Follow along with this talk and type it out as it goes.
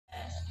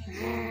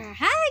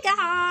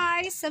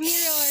sa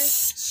mirror.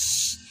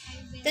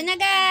 Ito na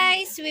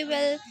guys, we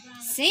will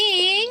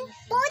sing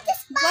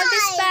Voltes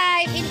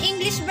 5 in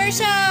English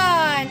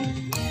version.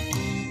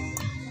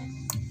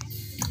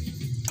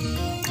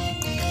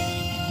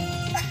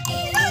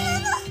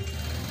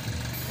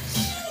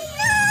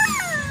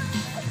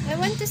 I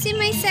want to see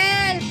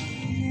myself.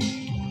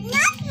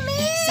 Not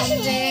me!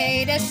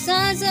 Someday the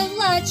sons of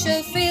light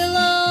shall fill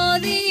all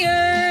the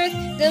earth.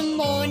 The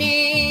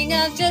morning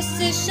of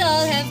justice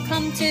shall have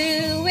come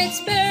to its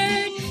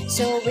birth.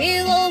 So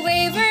we will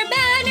wave our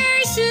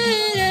banners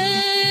soon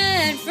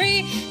and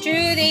free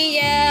through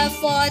the air,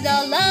 for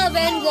the love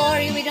and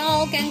glory we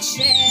all can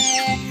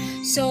share.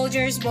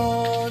 Soldiers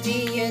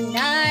boldly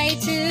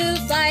unite to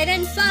fight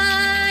and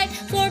fight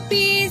for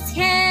peace,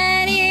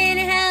 hand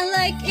in hand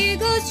like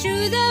eagles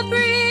through the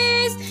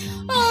breeze,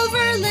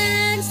 over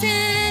lands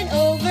and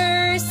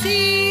over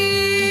seas.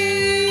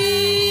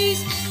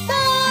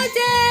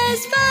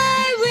 Voltes 5,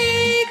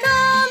 we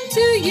come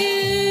to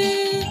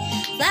you,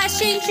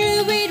 flashing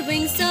through with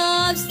wings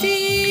of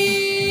steel.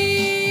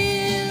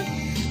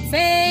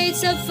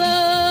 Fates of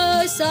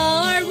foes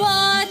are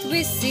what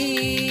we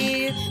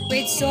see,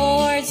 with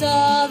swords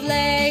of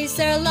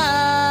laser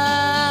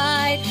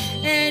light,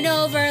 and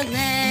over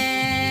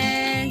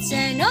lands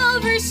and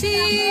over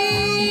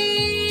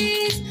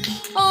seas,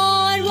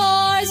 on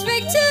war's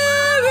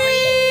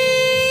victory.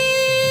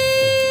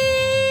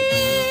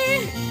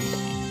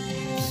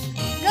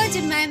 Go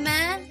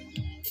Jemima,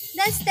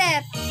 that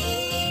step.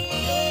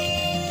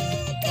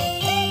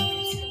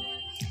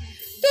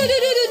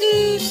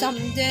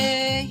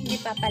 Someday, hindi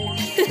pa pala.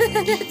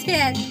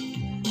 Yan.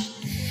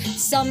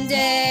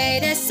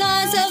 Someday the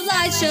sons of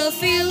light shall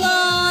fill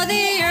all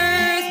the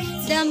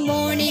earth. The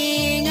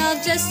morning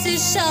of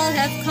justice shall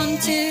have come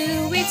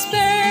to its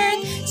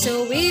birth.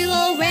 So we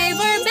will wave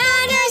our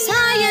banners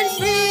high and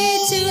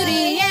free to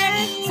the air,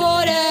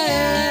 for the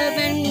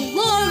heaven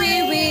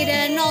glory we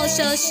then all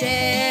shall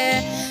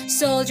share.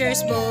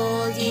 Soldiers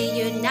boldly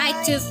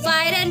unite to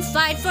fight and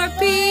fight for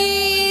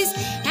peace,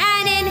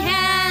 hand in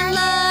hand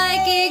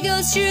like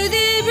eagles through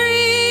the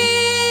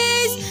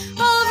breeze,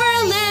 over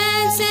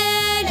lands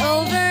and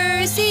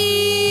over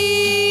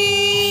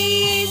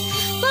seas.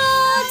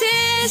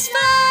 Voltes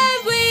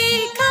 5,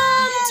 we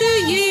come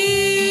to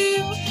you,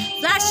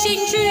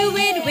 flashing through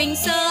with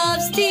wings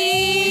of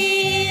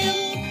steel.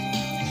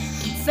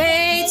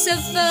 Fates of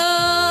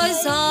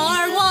foes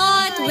are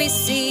what we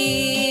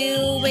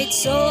seal, with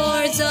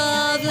swords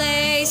of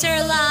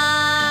laser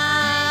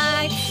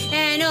light,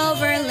 and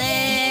over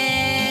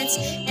lands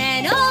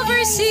and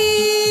over seas,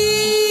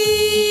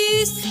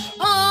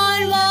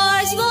 on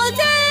war's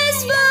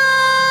Voltes 5.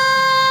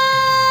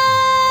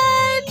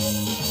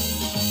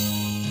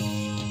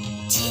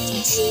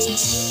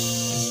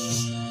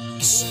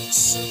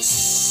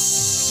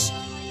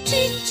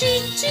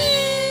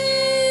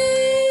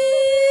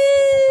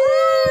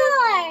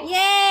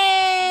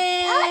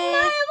 Yay! Oh, no,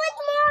 I want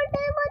more.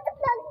 They want to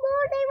plug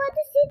more. They want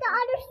to see the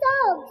other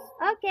songs.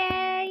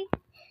 Okay.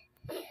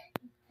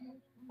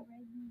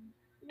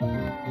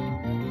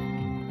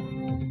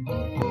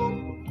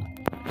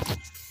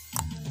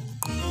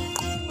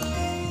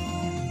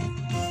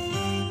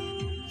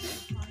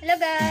 Hello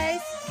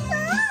guys.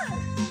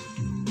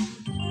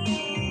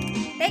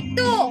 Take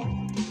 2.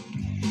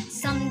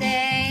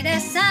 Someday the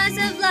sons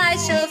of light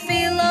shall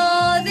fill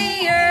all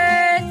the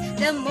earth.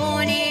 The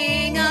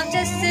morning of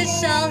justice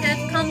shall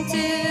have come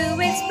to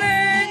its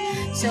birth.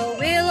 So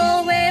we'll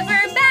all wave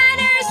our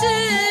banners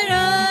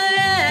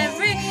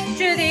every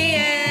through the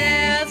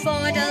air,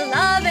 for the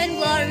love and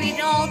glory we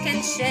all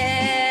can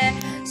share.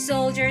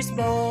 Soldiers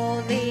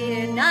boldly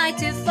unite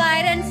to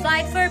fight and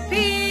fight for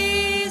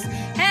peace,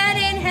 hand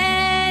in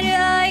hand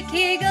like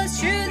eagles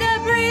through the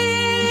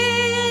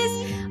breeze,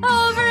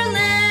 over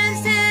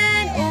lands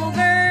and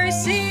over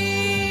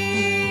seas.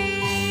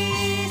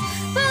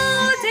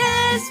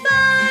 Voltes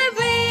 5,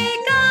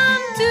 we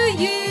come to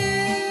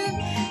you,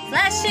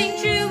 flashing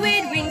through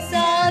with wings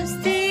of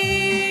steel.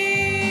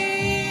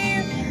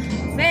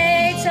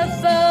 Fates of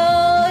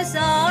foes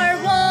are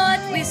what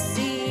we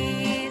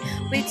see,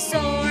 with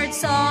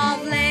swords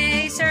of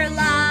laser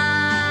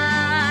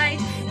light,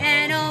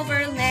 and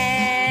over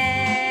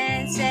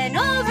lands and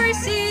over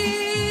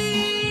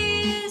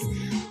seas,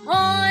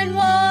 on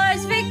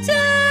war's victory.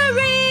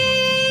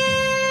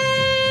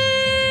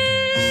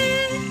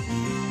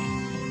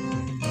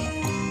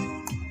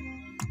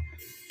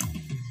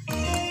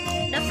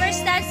 The first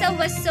stanza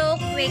was so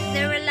quick,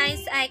 there were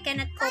lines I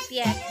cannot cope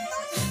yet.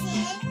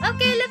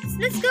 Okay,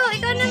 let's go.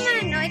 Ikaw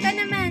naman. No, ikaw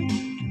naman.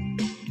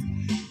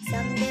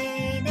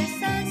 Someday the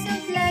sons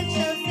of light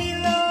shall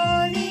fill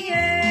all the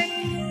earth.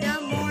 The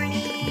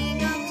morning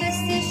of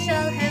justice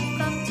shall have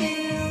come to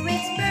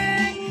its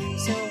birth.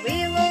 So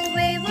we will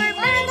wave our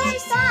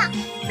banners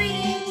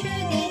free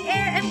through the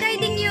air. I'm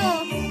guiding you,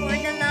 for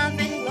the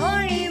love and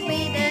glory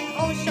we then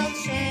all shall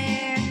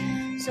share.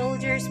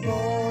 Soldiers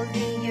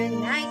boldly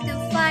unite to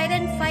fight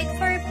and fight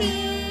for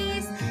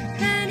peace,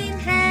 hand in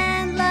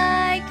hand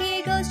like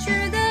eagles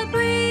through the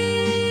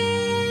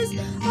breeze,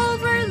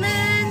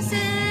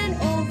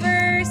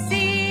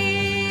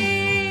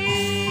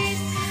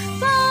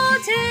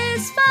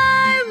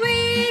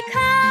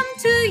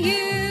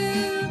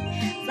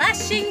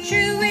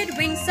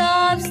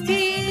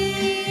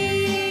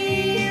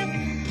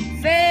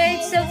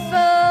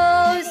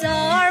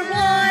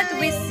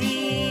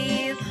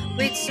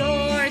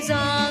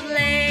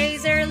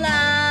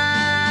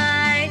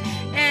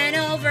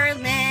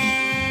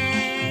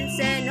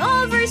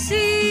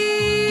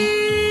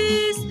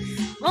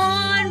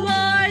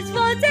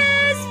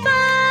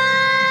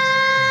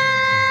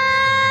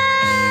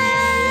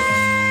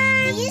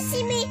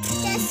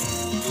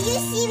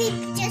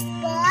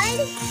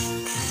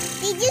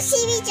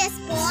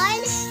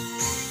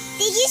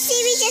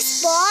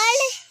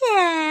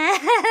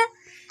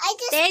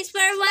 Thanks for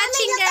watching,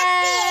 Mommy, look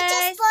at me. I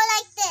guys. just go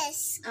like this.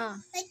 Oh.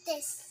 Like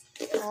this.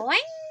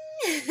 Oing.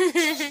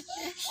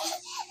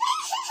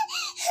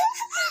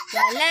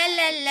 La la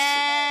la la.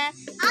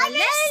 La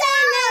la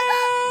la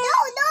la. No,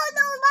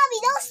 Mommy,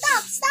 no,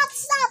 stop.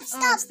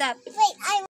 Oh, stop. Wait,